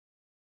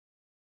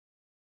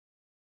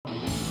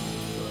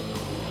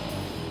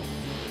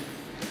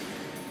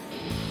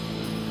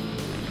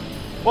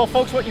Well,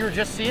 folks, what you were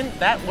just seeing,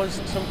 that was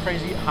some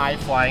crazy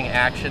high-flying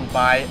action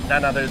by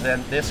none other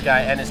than this guy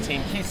and his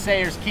team, Keith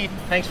Sayers. Keith,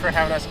 thanks for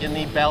having us in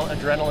the Bell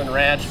Adrenaline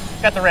Ranch.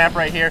 Got the ramp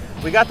right here.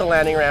 We got the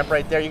landing ramp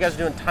right there. You guys are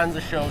doing tons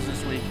of shows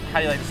this week. How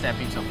do you like the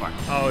Stampede so far?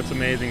 Oh, it's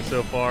amazing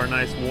so far.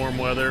 Nice warm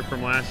weather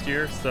from last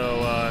year,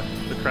 so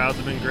the crowds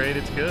have been great.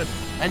 It's good.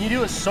 And you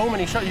do so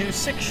many shows. You do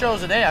 6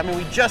 shows a day. I mean,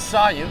 we just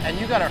saw you, and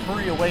you got to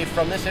hurry away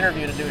from this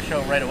interview to do a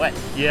show right away.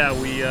 Yeah,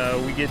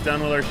 we get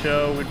done with our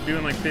show. We're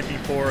doing like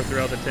 54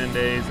 throughout the 10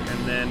 days,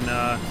 and then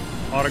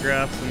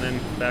autographs, and then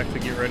back to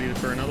get ready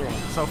for another one.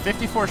 So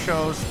 54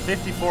 shows,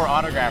 54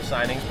 autograph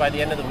signings. By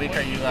the end of the week,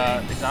 are you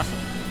exhausted?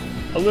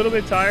 A little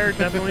bit tired,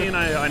 definitely, and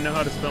I know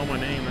how to spell my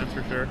name, that's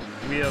for sure.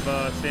 We have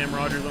Sam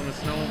Rogers on the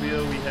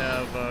snowmobile. We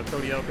have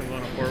Cody Elkins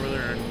on a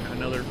four-wheeler, and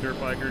another dirt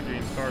biker,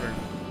 James Carter.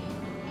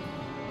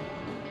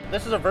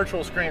 This is a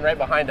virtual screen right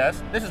behind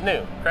us. This is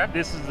new, correct?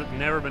 This has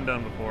never been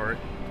done before.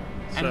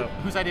 And so,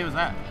 whose idea was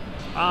that?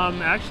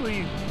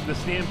 Actually, the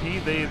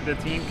Stampede, the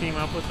team came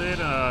up with it.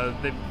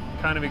 They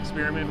kind of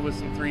experimented with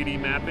some 3D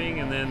mapping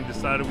and then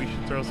decided we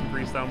should throw some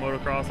freestyle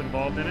motocross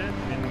involved in it,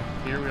 and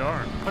here we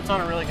are. Puts on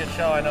a really good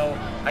show. I know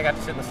I got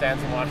to sit in the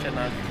stands and watch it, and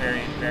I was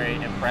very, very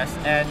impressed.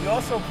 And you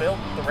also built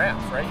the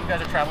ramps, right? You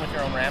guys are traveling with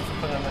your own ramps and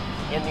putting them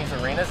in these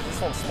arenas. Is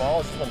this one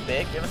small? Is this one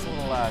big? Give us a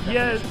little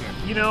yeah, here.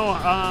 You know,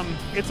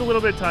 it's a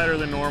little bit tighter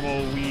than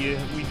normal. We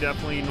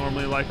definitely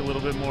normally like a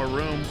little bit more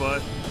room,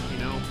 but you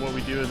know, what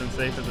we do isn't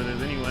safe as it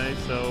is anyway,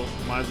 so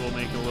might as well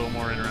make it a little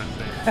more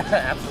interesting.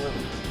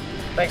 Absolutely.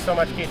 Thanks so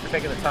much, Keith, for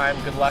taking the time.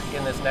 Good luck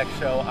in this next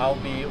show. I'll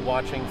be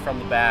watching from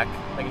the back,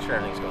 making sure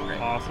everything's going great.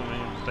 Awesome,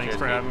 man. Thanks Cheers,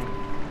 for Keith. having me.